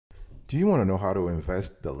Do you want to know how to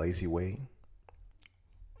invest the lazy way?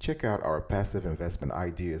 Check out our passive investment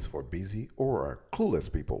ideas for busy or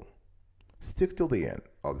clueless people. Stick till the end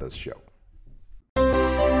of this show.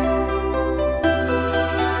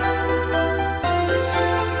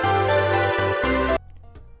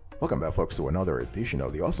 Welcome back, folks, to another edition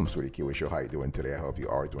of the Awesome Sweetie Kiwi Show. How you doing today? I hope you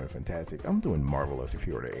are doing fantastic. I'm doing marvelous if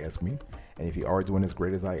you were to ask me. And if you are doing as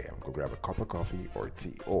great as I am, go grab a cup of coffee or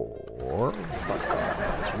tea or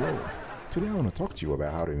let's roll. Today I want to talk to you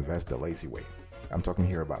about how to invest the lazy way. I'm talking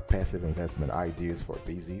here about passive investment ideas for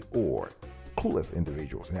busy or clueless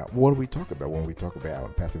individuals. Now, what do we talk about when we talk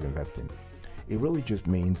about passive investing? It really just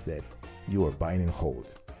means that you are buying and hold.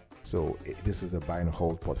 So this is a buy and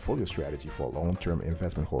hold portfolio strategy for long-term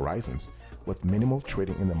investment horizons with minimal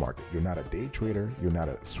trading in the market. You're not a day trader, you're not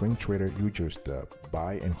a swing trader, you just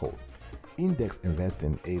buy and hold. Index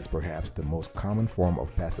investing is perhaps the most common form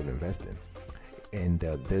of passive investing. And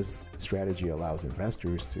this strategy allows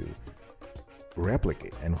investors to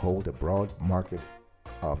replicate and hold a broad market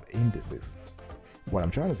of indices. What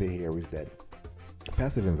I'm trying to say here is that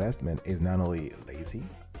passive investment is not only lazy,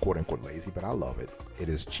 quote unquote lazy, but I love it. It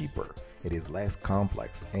is cheaper, it is less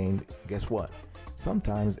complex, and guess what?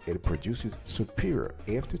 Sometimes it produces superior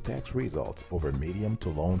after-tax results over medium to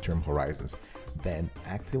long-term horizons than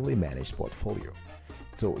actively managed portfolio.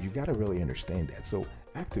 So you got to really understand that. So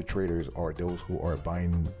active traders are those who are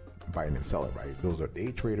buying and selling, right? Those are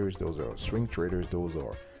day traders, those are swing traders, those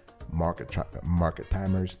are market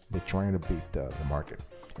timers. They're trying to beat the market.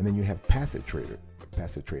 And then you have passive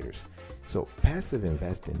traders. So passive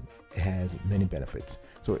investing has many benefits.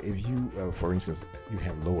 So if you, for instance, you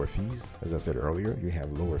have lower fees, as I said earlier, you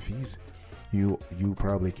have lower fees. You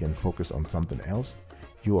probably can focus on something else.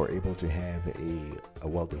 You are able to have a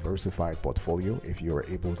well-diversified portfolio if you are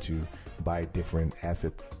able to buy different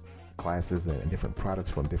asset classes and different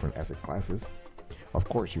products from different asset classes. Of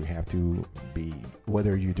course, you have to be,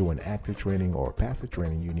 whether you're doing active trading or passive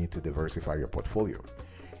trading, you need to diversify your portfolio.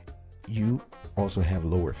 You also have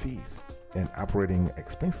lower fees and operating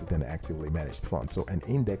expenses than actively managed funds. So an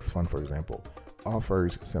index fund, for example,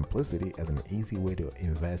 offers simplicity as an easy way to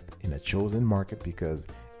invest in a chosen market because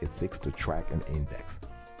it seeks to track an index.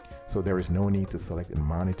 So there is no need to select and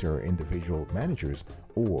monitor individual managers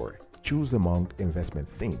or choose among investment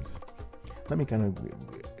themes. Let me kind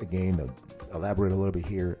of, again, elaborate a little bit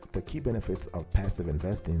here. The key benefits of passive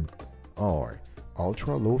investing are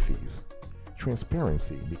ultra low fees,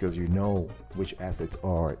 transparency because you know which assets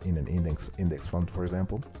are in an index fund, for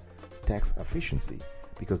example, tax efficiency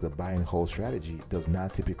because the buy and hold strategy does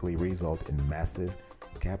not typically result in massive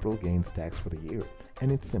capital gains tax for the year, and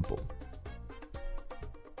it's simple.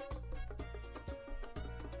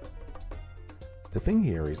 The thing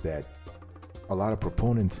here is that a lot of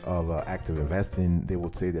proponents of active investing, they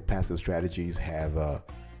would say that passive strategies have a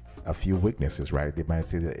few weaknesses, right? They might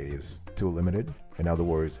say that it is too limited. In other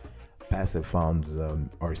words, passive funds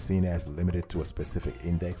are seen as limited to a specific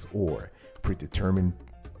index or predetermined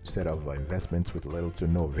set of investments with little to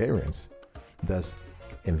no variance. Thus,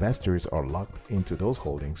 investors are locked into those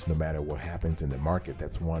holdings no matter what happens in the market.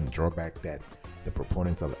 That's one drawback that the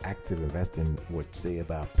proponents of active investing would say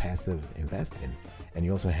about passive investing. And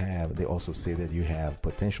you also have, they also say that you have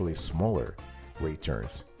potentially smaller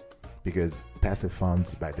returns because passive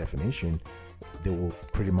funds, by definition, they will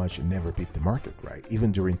pretty much never beat the market, right?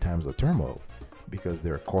 Even during times of turmoil, because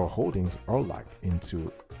their core holdings are locked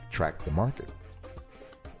into track the market.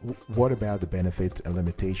 What about the benefits and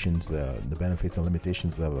limitations?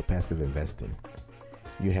 Of passive investing?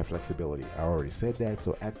 You have flexibility. I already said that.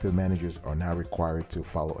 So active managers are not required to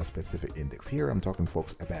follow a specific index. Here I'm talking,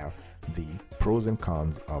 folks, about the pros and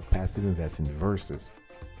cons of passive investing versus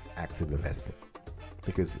active investing.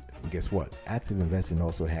 Because guess what? Active investing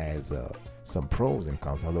also has some pros and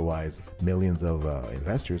cons. Otherwise, millions of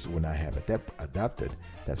investors would not have adopted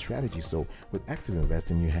that strategy. So with active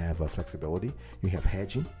investing, you have flexibility. You have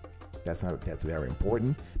hedging. That's very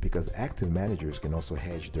important because active managers can also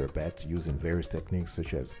hedge their bets using various techniques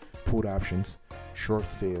such as put options,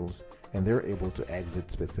 short sales, and they're able to exit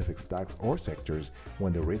specific stocks or sectors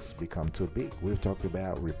when the risks become too big. We've talked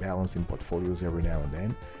about rebalancing portfolios every now and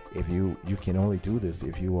then. If you can only do this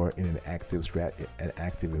if you are in an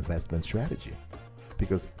active investment strategy,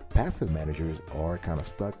 because passive managers are kind of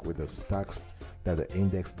stuck with the stocks that the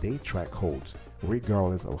index they track holds,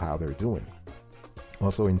 regardless of how they're doing.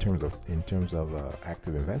 Also, in terms of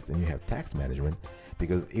active investing, you have tax management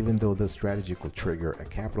because even though the strategy could trigger a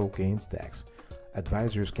capital gains tax,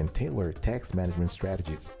 advisors can tailor tax management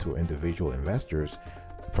strategies to individual investors.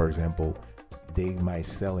 For example, they might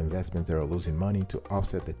sell investments that are losing money to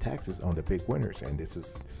offset the taxes on the big winners. And this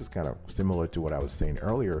is kind of similar to what I was saying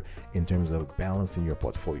earlier in terms of balancing your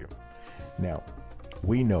portfolio. Now,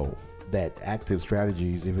 we know that active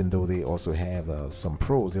strategies, even though they also have some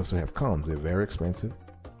pros, they also have cons. They're very expensive.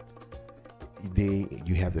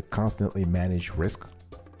 You have to constantly manage risk.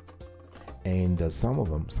 And some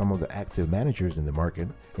of the active managers in the market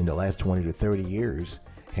in the last 20 to 30 years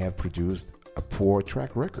have produced a poor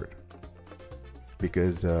track record.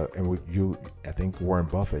 Because I think Warren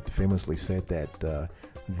Buffett famously said that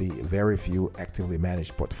the very few actively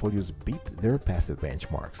managed portfolios beat their passive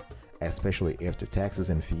benchmarks, especially after taxes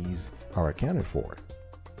and fees are accounted for.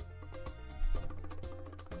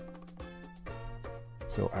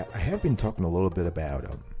 So I have been talking a little bit about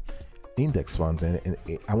index funds, and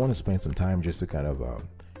I want to spend some time just to kind of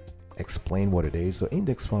explain what it is. So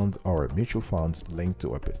index funds are mutual funds linked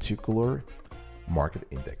to a particular market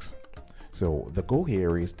index. So the goal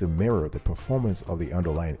here is to mirror the performance of the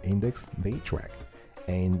underlying index they track,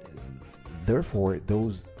 and therefore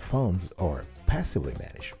those funds are passively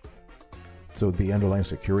managed. So the underlying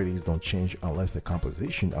securities don't change unless the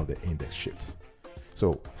composition of the index shifts.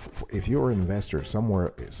 So if you're an investor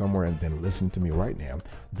somewhere and then listen to me right now,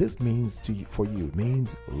 this means for you, it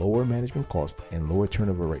means lower management costs and lower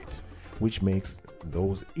turnover rates, which makes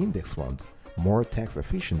those index funds more tax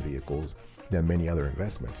efficient vehicles than many other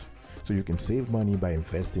investments. So you can save money by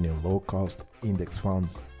investing in low cost index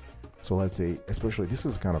funds. So let's say, especially this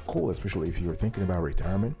is kind of cool, especially if you're thinking about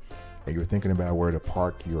retirement and you're thinking about where to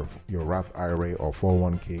park your Roth IRA or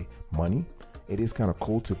 401k money. It is kind of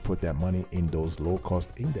cool to put that money in those low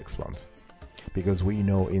cost index funds, because we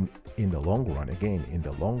know in the long run,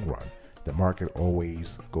 the market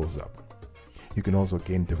always goes up. You can also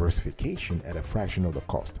gain diversification at a fraction of the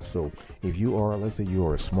cost. So if you are, let's say you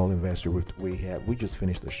are a small investor, we just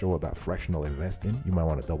finished a show about fractional investing. You might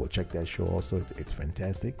want to double check that show also. It's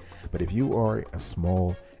fantastic. But if you are a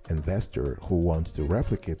small investor who wants to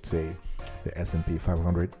replicate, say, the S&P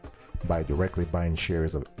 500 by directly buying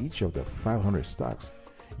shares of each of the 500 stocks,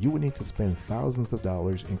 you would need to spend thousands of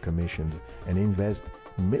dollars in commissions and invest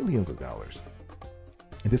millions of dollars.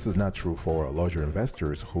 And this is not true for larger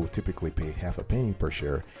investors who typically pay half a penny per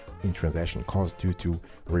share in transaction costs due to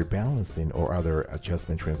rebalancing or other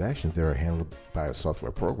adjustment transactions that are handled by a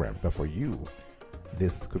software program. But for you,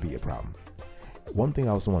 this could be a problem. One thing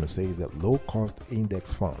I also want to say is that low-cost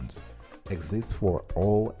index funds exist for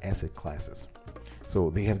all asset classes. So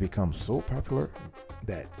they have become so popular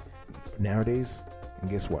that nowadays,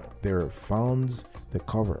 guess what? There are funds that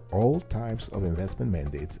cover all types of investment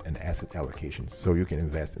mandates and asset allocations. So you can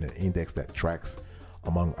invest in an index that tracks,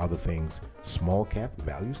 among other things, small cap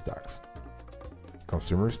value stocks,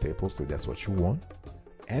 consumer staples, so that's what you want,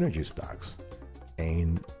 energy stocks,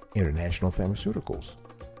 and international pharmaceuticals.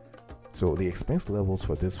 So the expense levels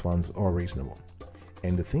for these funds are reasonable.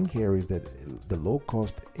 And the thing here is that the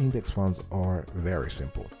low-cost index funds are very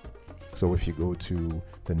simple. So if you go to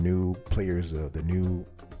the new players, the new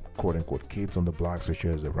quote-unquote kids on the block, such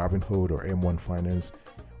as Robinhood or M1 Finance,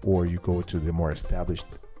 or you go to the more established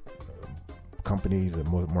companies, the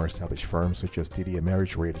more established firms such as TD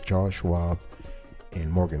Ameritrade, Charles Schwab,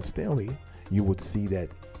 and Morgan Stanley, you would see that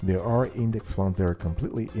there are index funds that are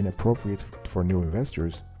completely inappropriate for new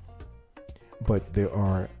investors, but there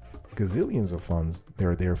are gazillions of funds that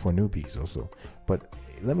are there for newbies also. But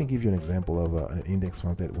let me give you an example of an index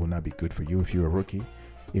fund that will not be good for you if you're a rookie.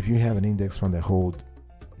 If you have an index fund that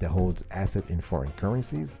holds asset in foreign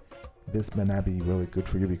currencies, this may not be really good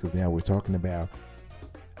for you, because now we're talking about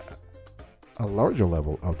a larger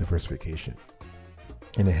level of diversification,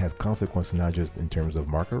 and it has consequences not just in terms of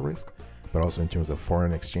market risk, but also in terms of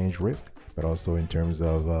foreign exchange risk, but also in terms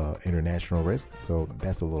of international risk. So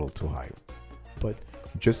that's a little too high. But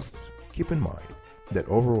just keep in mind that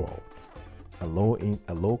overall, a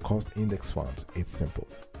low-cost index fund, it's simple.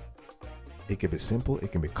 It can be simple,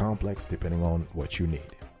 it can be complex, depending on what you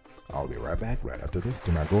need. I'll be right back right after this.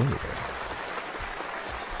 Do not go anywhere.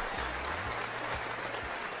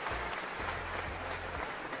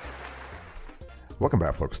 Welcome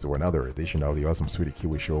back, folks, to another edition of the Awesome Sweetie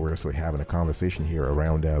Kiwi Show. We're actually having a conversation here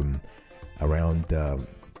around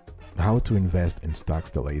how to invest in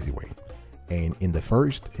stocks the lazy way. And in the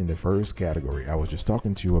first category, I was just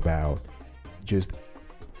talking to you about just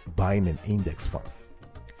buying an index fund.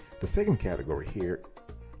 The second category here,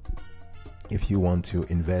 if you want to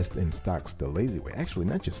invest in stocks the lazy way, actually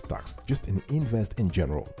not just stocks, just invest in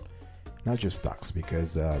general, not just stocks,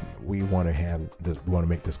 because we want to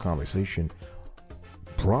make this conversation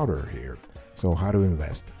broader here. So how to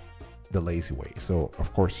invest the lazy way. So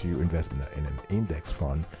of course you invest in an index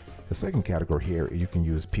fund The second category here, you can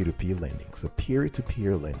use P2P lending. So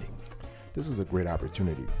peer-to-peer lending. This is a great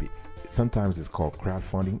opportunity. Sometimes it's called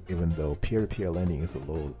crowdfunding, even though peer-to-peer lending is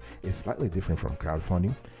slightly different from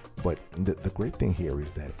crowdfunding. But the great thing here is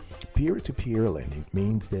that peer-to-peer lending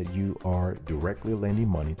means that you are directly lending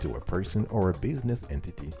money to a person or a business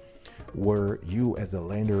entity, where you as a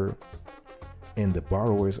lender and the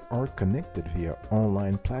borrowers are connected via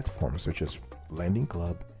online platforms such as Lending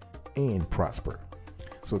Club and Prosper.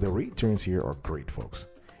 So the returns here are great, folks.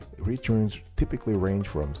 Returns typically range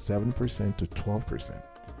from 7% to 12%,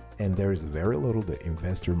 and there is very little the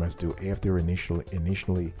investor must do after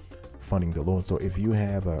initially funding the loan. So if you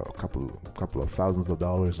have a couple of thousands of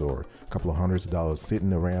dollars or a couple of hundreds of dollars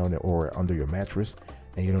sitting around or under your mattress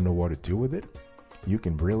and you don't know what to do with it, you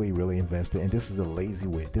can really invest it. And this is a lazy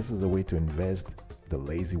way. This is a way to invest the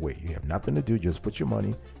lazy way. You have nothing to do, just put your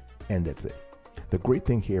money and that's it. The great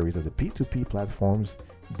thing here is that the P2P platforms,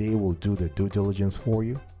 they will do the due diligence for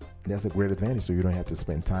you. That's a great advantage. So you don't have to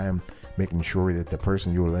spend time making sure that the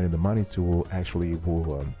person you are lending the money to will actually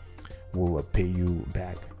pay you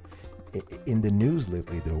back. In the news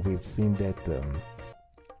lately, though, we've seen that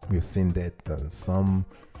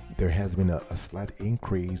there has been a slight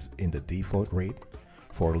increase in the default rate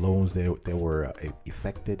for loans that were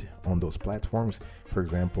affected on those platforms. For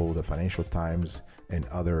example, the Financial Times and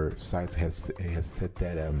other sites have said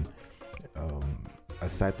that a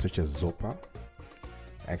site such as Zopa,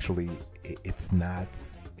 actually,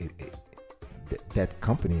 that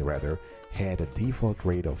company rather had a default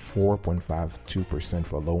rate of 4.52%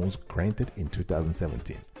 for loans granted in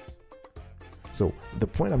 2017. So the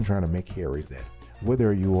point I'm trying to make here is that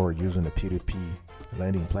whether you are using a P2P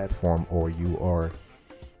lending platform or you are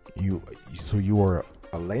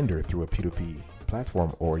a lender through a P2P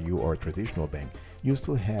platform or you are a traditional bank, you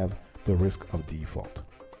still have the risk of default.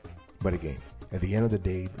 But again, at the end of the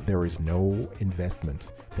day, there is no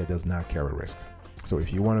investment that does not carry risk. So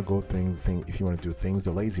if you want to if you want to do things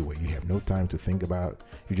the lazy way, you have no time to think about.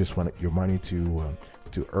 You just want your money to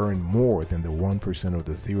earn more than the 1% or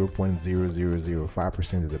the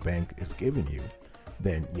 0.0005% that the bank is giving you.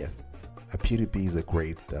 Then yes, a P2P is a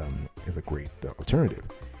great alternative.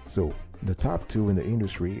 So the top two in the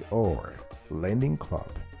industry are Lending Club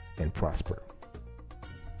and Prosper.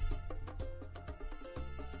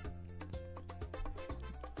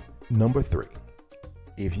 Number 3.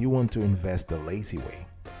 If you want to invest the lazy way,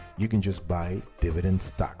 you can just buy dividend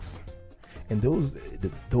stocks. And those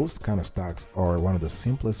kind of stocks are one of the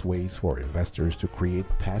simplest ways for investors to create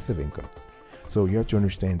passive income. So you have to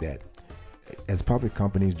understand that as public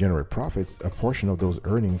companies generate profits, a portion of those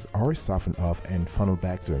earnings are softened off and funneled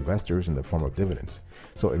back to investors in the form of dividends.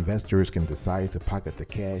 So investors can decide to pocket the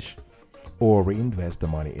cash or reinvest the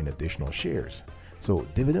money in additional shares. So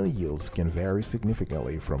dividend yields can vary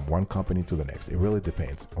significantly from one company to the next. It really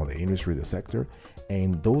depends on the industry, the sector,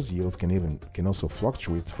 and those yields can also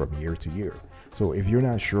fluctuate from year to year. So if you're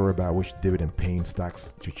not sure about which dividend paying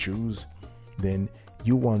stocks to choose, then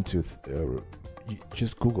you want to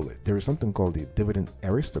just Google it. There is something called the dividend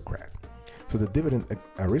aristocrat. So the dividend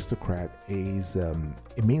aristocrat is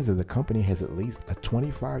it means that the company has at least a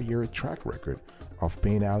 25-year track record of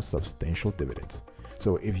paying out substantial dividends.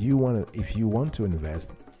 So if you want to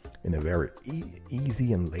invest in a very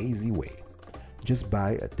easy and lazy way, just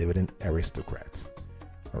buy a dividend aristocrats.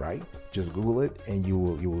 All right, just Google it and you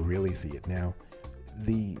will really see it. Now,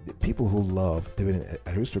 the people who love dividend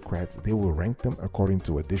aristocrats, they will rank them according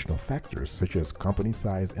to additional factors such as company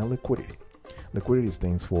size and liquidity. Liquidity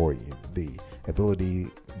stands for the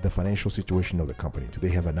financial situation of the company. Do they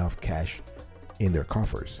have enough cash in their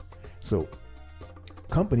coffers? So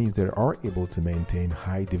companies that are able to maintain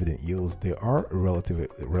high dividend yields, they are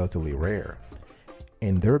relatively rare,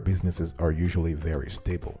 and their businesses are usually very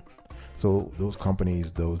stable. So those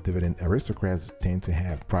companies, those dividend aristocrats, tend to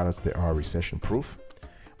have products that are recession-proof,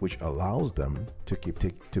 which allows them to keep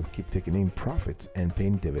taking in profits and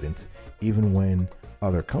paying dividends even when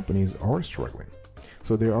other companies are struggling.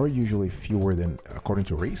 So there are usually according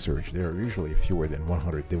to research, there are usually fewer than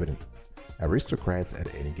 100 dividend aristocrats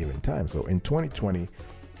at any given time. So in 2020,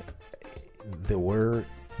 there were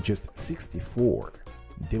just 64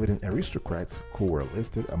 dividend aristocrats who were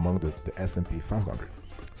listed among the S&P 500.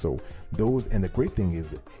 So those, and the great thing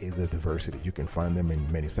is the diversity. You can find them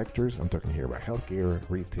in many sectors. I'm talking here about healthcare,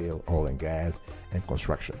 retail, oil and gas, and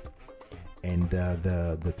construction. And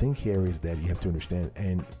the thing here is that you have to understand,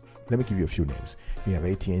 and let me give you a few names. You have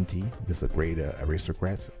AT&T. This is a great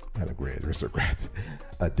aristocrats, not a great aristocrats,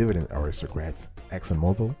 dividend aristocrats.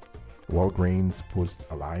 ExxonMobil, Walgreens Boots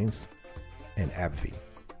Alliance, and AbbVie.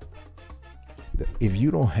 If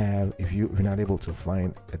you're not able to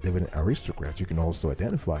find a dividend aristocrat, you can also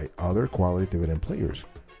identify other quality dividend players.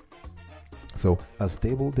 So a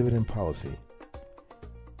stable dividend policy,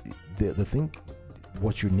 the thing,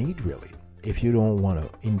 what you need really, if you don't want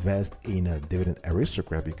to invest in a dividend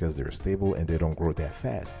aristocrat because they're stable and they don't grow that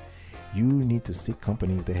fast, you need to seek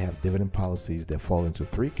companies that have dividend policies that fall into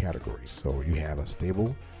three categories. So you have a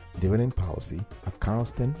stable dividend policy, a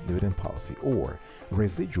constant dividend policy, or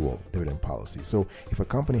residual dividend policy. So if a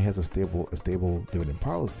company has a stable dividend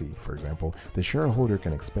policy, for example, the shareholder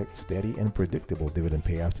can expect steady and predictable dividend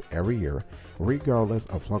payouts every year, regardless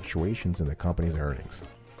of fluctuations in the company's earnings.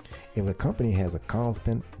 If a company has a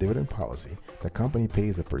constant dividend policy, the company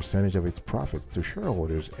pays a percentage of its profits to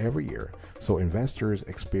shareholders every year, so investors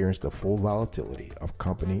experience the full volatility of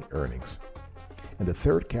company earnings. And the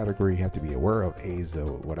third category you have to be aware of is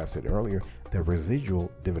what I said earlier, the residual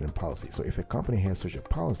dividend policy. So if a company has such a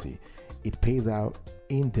policy, it pays out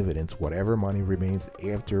in dividends whatever money remains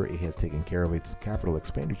after it has taken care of its capital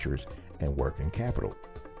expenditures and working capital.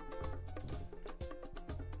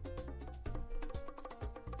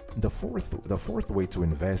 The fourth way to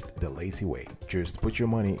invest the lazy way, just put your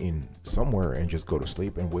money in somewhere and just go to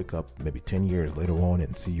sleep and wake up maybe 10 years later on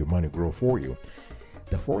and see your money grow for you.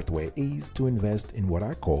 The fourth way is to invest in what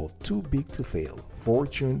I call too big to fail,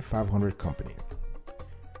 Fortune 500 company.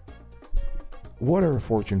 What are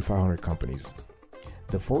Fortune 500 companies?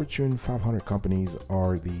 The Fortune 500 companies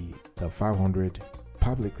are the 500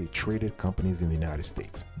 publicly traded companies in the United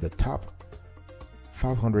States, the top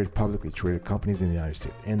 500 publicly traded companies in the United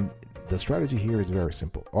States. And the strategy here is very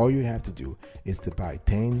simple. All you have to do is to buy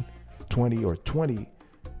 10, 20, or 20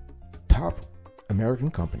 top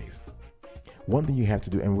American companies. One thing you have to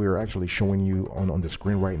do, and we're actually showing you on the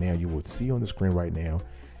screen right now, you would see on the screen right now,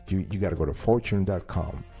 you got to go to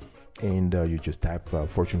fortune.com and you just type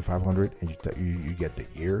Fortune 500 and you get the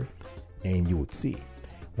year and you would see.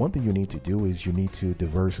 One thing you need to do is you need to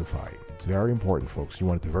diversify. It's very important, folks. You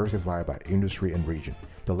want to diversify by industry and region.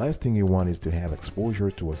 The last thing you want is to have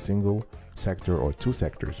exposure to a single sector or two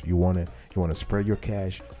sectors. You want to spread your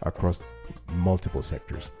cash across multiple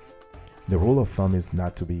sectors. The rule of thumb is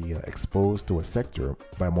not to be exposed to a sector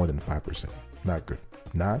by more than 5%. Not good.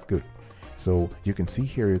 Not good. So you can see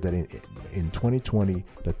here that in 2020,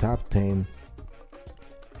 the top 10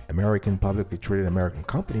 American publicly traded American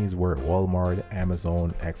companies were Walmart,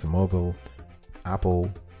 Amazon, ExxonMobil,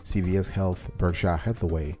 Apple, CVS Health, Berkshire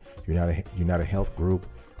Hathaway, United Health Group,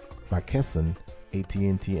 McKesson,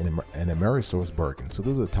 AT&T, and AmerisourceBergen. So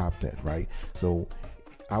those are the top 10, right? So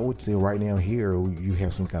I would say right now here you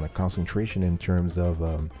have some kind of concentration in terms of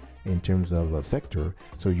a sector.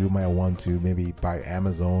 So you might want to maybe buy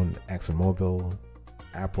Amazon, ExxonMobil,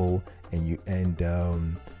 Apple,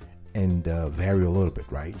 and vary a little bit,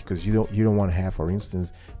 right? Because you don't want to have, for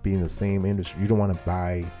instance, be in the same industry. You don't want to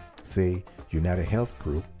buy, say, United Health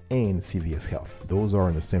Group and CVS Health. Those are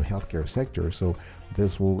in the same healthcare sector, so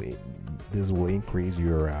this will increase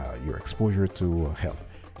your exposure to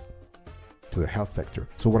the health sector.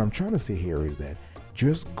 So what I'm trying to say here is that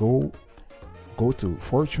just go to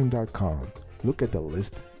fortune.com, look at the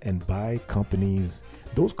list and buy companies.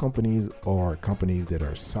 Those companies are companies that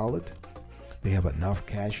are solid, they have enough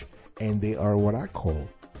cash, and they are what I call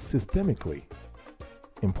systemically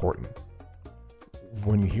important.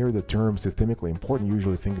 When you hear the term systemically important, you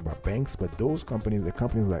usually think about banks, but those companies, a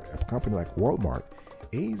company like Walmart,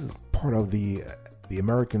 is part of the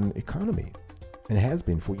American economy and has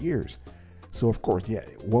been for years. So of course, yeah,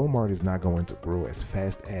 Walmart is not going to grow as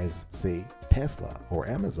fast as, say, Tesla or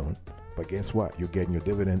Amazon, but guess what? You're getting your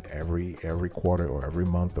dividend every quarter or every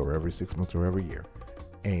month or every 6 months or every year.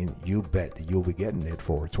 And you bet that you'll be getting it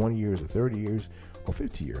for 20 years or 30 years or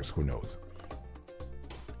 50 years, who knows?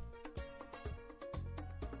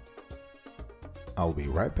 I'll be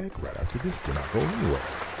right back right after this. Do not go anywhere.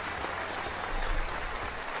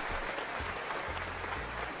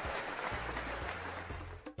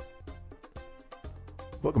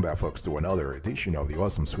 Welcome back, folks, to another edition of the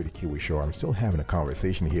Awesome Sweetie Kiwi Show. I'm still having a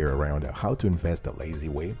conversation here around how to invest the lazy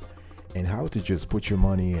way and how to just put your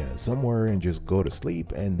money somewhere and just go to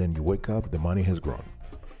sleep, and then you wake up, the money has grown.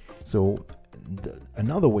 So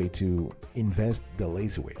another way to invest the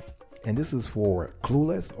lazy way, and this is for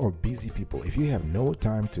clueless or busy people. If you have no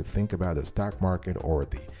time to think about the stock market or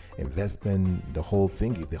the investment, the whole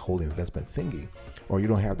investment thingy, or you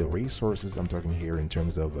don't have the resources, I'm talking here in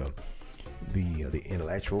terms of the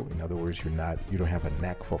intellectual. In other words, you don't have a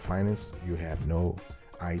knack for finance, you have no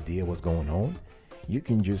idea what's going on, you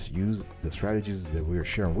can just use the strategies that we're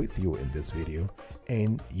sharing with you in this video,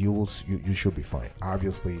 and you should be fine.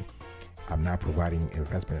 Obviously, I'm not providing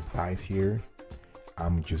investment advice here.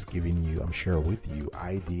 I'm just giving you, I'm sharing with you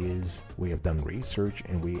ideas. We have done research,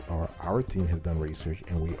 and our team has done research,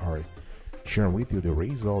 and we are sharing with you the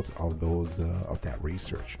results of those of that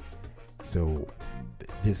research. So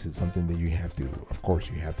this is something that you have to, of course,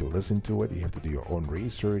 you have to listen to it. You have to do your own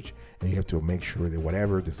research, and you have to make sure that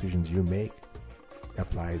whatever decisions you make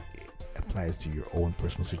applies to your own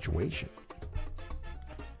personal situation.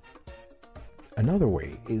 Another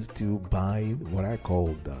way is to buy what I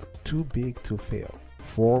call the too big to fail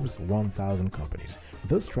Forbes 1000 companies.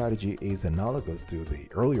 This strategy is analogous to the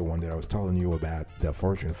earlier one that I was telling you about, the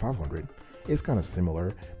Fortune 500. It's kind of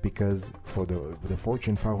similar because for the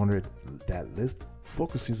Fortune 500, that list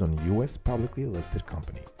focuses on U.S. publicly listed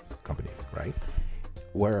companies, right?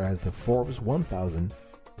 Whereas the Forbes 1000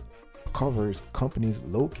 covers companies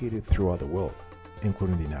located throughout the world,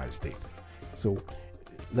 including the United States. So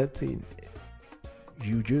let's say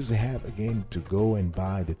you just have, again, to go and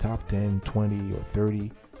buy the top 10, 20, or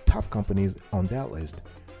 30 top companies on that list,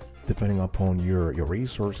 depending upon your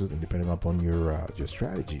resources and depending upon your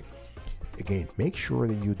strategy. Again, make sure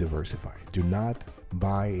that you diversify. Do not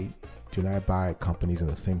buy companies in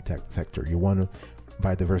the same tech sector. You want to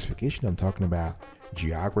buy diversification. I'm talking about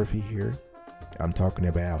geography here. I'm talking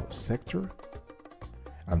about sector.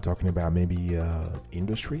 I'm talking about maybe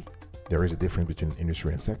industry. There is a difference between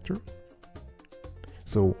industry and sector.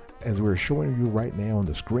 So as we're showing you right now on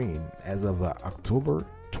the screen, as of October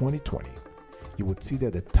 2020, you would see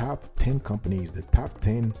that the top 10 companies, the top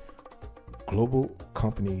 10 global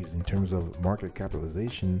companies in terms of market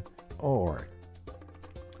capitalization are,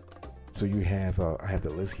 so you have, I have the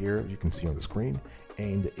list here, you can see on the screen.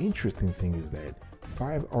 And the interesting thing is that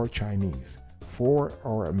 5 are Chinese, 4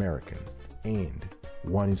 are American, and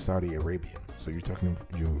 1 is Saudi Arabian. So you're talking,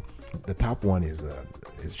 the top one is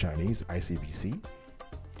Chinese, ICBC,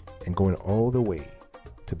 and going all the way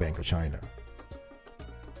to Bank of China.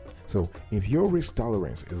 So if your risk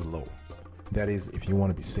tolerance is low, that is, if you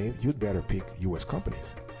want to be safe, you'd better pick U.S.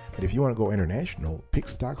 companies. But if you want to go international, pick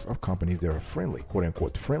stocks of companies that are friendly, quote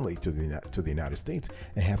unquote, friendly to the United States,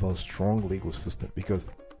 and have a strong legal system. Because,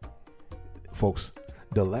 folks,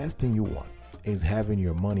 the last thing you want is having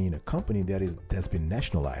your money in a company that's been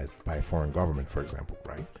nationalized by a foreign government, for example,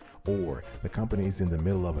 right? Or the company is in the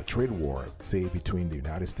middle of a trade war, say between the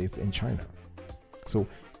United States and China. So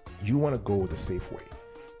you want to go the safe way.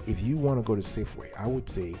 If you want to go the safe way, I would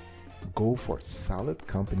say go for solid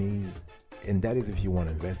companies, and that is if you want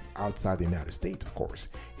to invest outside the United States, of course.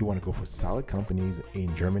 You want to go for solid companies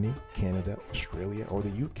in Germany, Canada, Australia, or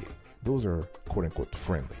the UK. Those are quote-unquote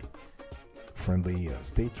friendly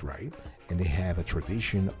states, right? And they have a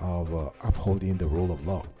tradition of upholding the rule of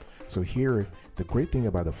law. So here, the great thing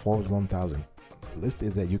about the Forbes 1000 list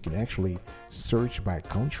is that you can actually search by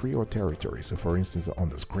country or territory. So for instance, on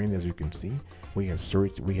the screen, as you can see, we have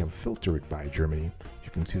filtered by Germany.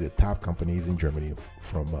 You can see the top companies in Germany,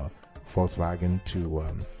 from Volkswagen to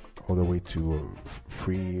all the way to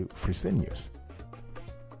Fresenius.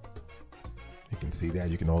 You can see that.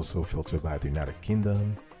 You can also filter by the United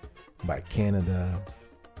Kingdom, by Canada.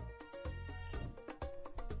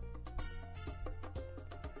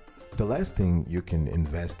 The last thing you can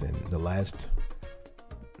invest in, the last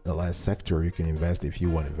sector you can invest if you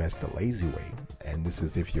want to invest the lazy way, and this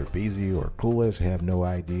is if you're busy or clueless, have no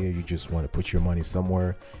idea, you just want to put your money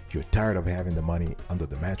somewhere, you're tired of having the money under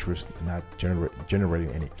the mattress, not generating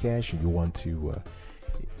any cash, and you want to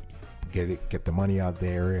get the money out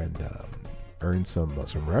there and earn some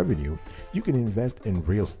revenue, you can invest in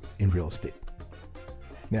real estate.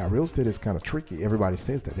 Now, real estate is kind of tricky. Everybody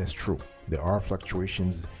says that. That's true. There are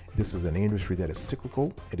fluctuations. This is an industry that is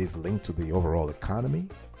cyclical. It is linked to the overall economy.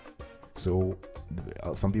 So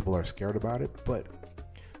some people are scared about it, but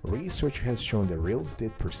research has shown that real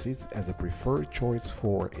estate persists as a preferred choice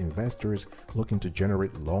for investors looking to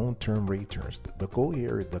generate long-term returns. The goal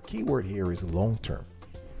here, the key word here is long-term.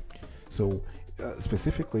 So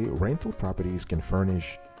specifically, rental properties can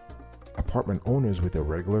furnish apartment owners with a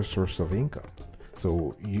regular source of income.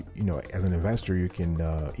 So you know, as an investor, you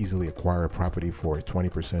can easily acquire a property for a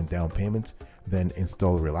 20% down payment, then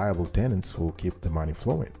install reliable tenants who keep the money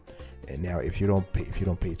flowing. And now, if you don't pay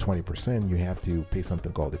 20%, you have to pay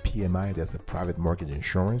something called the PMI. That's a private mortgage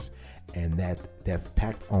insurance, and that's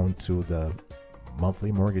tacked on to the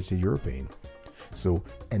monthly mortgage that you're paying. So,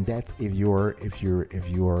 and that's if you're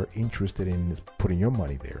interested in putting your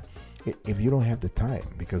money there. If you don't have the time,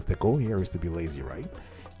 because the goal here is to be lazy, right?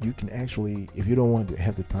 You can actually, if you don't want to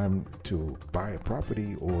have the time to buy a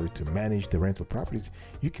property or to manage the rental properties,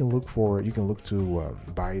 you can look to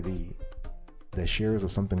buy the shares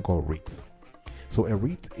of something called REITs. So a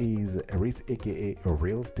REIT, aka a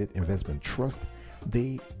real estate investment trust,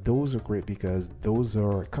 Those are great because those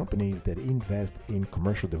are companies that invest in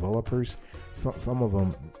commercial developers. Some of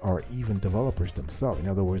them are even developers themselves. In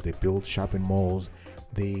other words, they build shopping malls,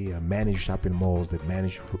 they manage shopping malls, they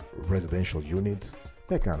manage residential units,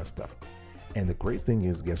 that kind of stuff. And the great thing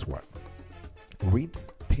is, guess what? REITs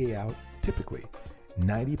pay out typically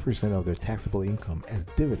 90% of their taxable income as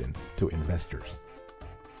dividends to investors.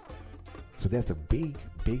 So that's a big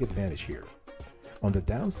advantage here. On the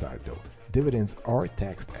downside though, dividends are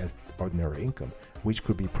taxed as ordinary income, which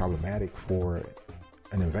could be problematic for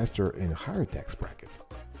an investor in a higher tax bracket,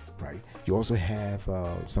 right? You also have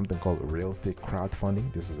something called real estate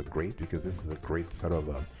crowdfunding. This is because this is a great sort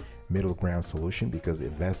of middle ground solution, because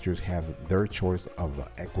investors have their choice of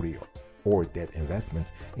equity or debt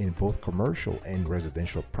investments in both commercial and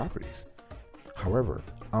residential properties. However,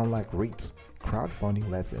 unlike REITs, crowdfunding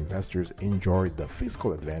lets investors enjoy the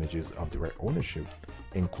fiscal advantages of direct ownership,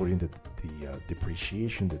 including the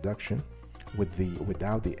depreciation deduction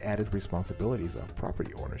without the added responsibilities of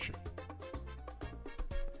property ownership.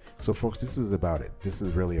 So folks, this is about it. This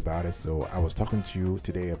is really about it. So I was talking to you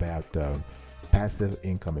today about passive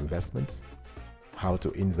income investments, how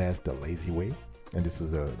to invest the lazy way. And this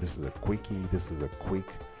is a quickie. This is a quick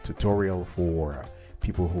tutorial for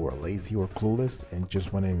people who are lazy or clueless and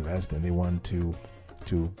just want to invest, and they want to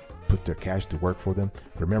put their cash to work for them.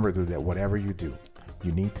 Remember that whatever you do,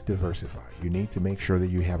 you need to diversify. You need to make sure that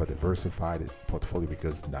you have a diversified portfolio,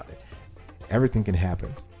 because not everything can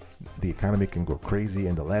happen. The economy can go crazy,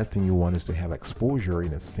 and the last thing you want is to have exposure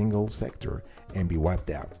in a single sector and be wiped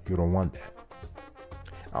out. You don't want that.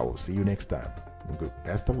 I will see you next time. Good,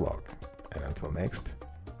 best of luck. And until next,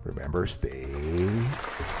 remember, stay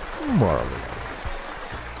marvelous.